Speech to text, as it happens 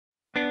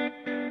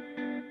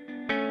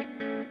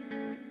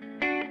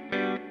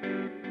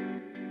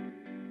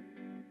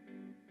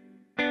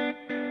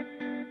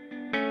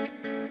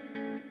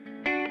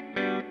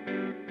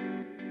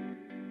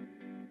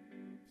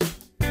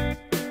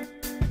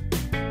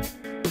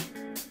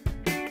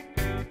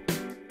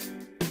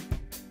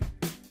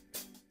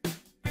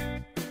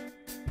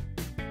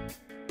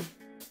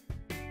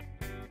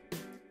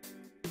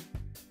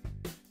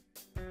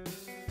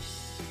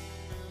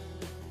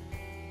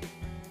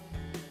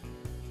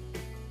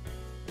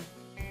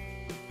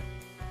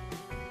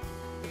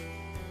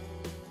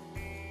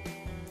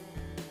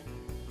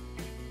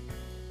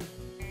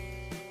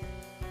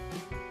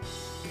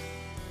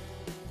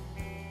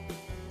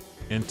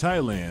In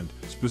Thailand,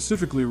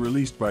 specifically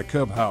released by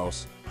Cub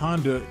House,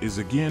 Honda is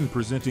again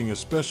presenting a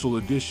special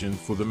edition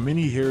for the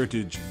Mini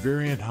Heritage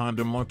variant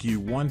Honda Monkey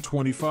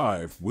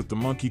 125 with the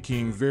Monkey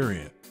King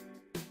variant.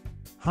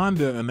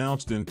 Honda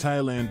announced in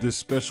Thailand this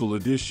special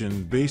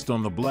edition based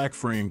on the black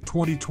frame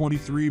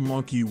 2023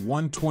 Monkey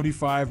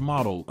 125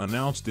 model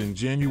announced in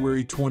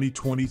January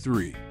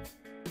 2023.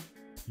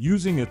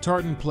 Using a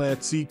tartan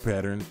plaid seat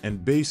pattern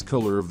and base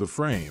color of the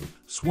frame,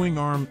 swing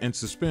arm and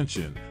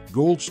suspension,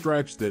 gold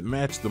stripes that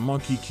match the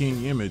Monkey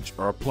King image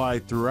are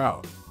applied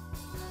throughout.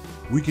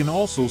 We can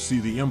also see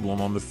the emblem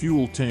on the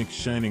fuel tank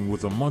shining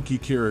with a monkey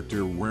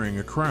character wearing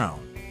a crown.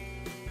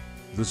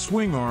 The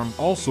swing arm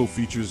also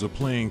features a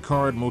playing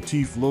card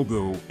motif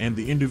logo, and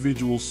the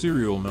individual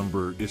serial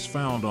number is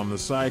found on the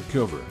side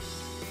cover.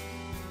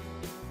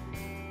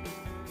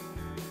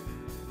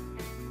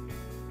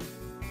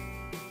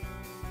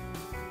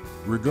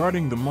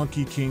 Regarding the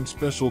Monkey King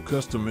Special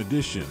Custom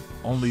Edition,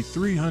 only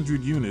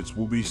 300 units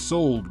will be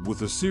sold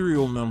with a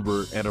serial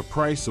number at a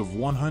price of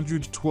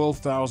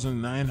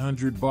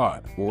 112,900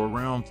 baht, or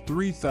around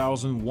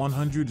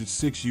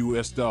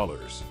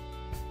 $3,106.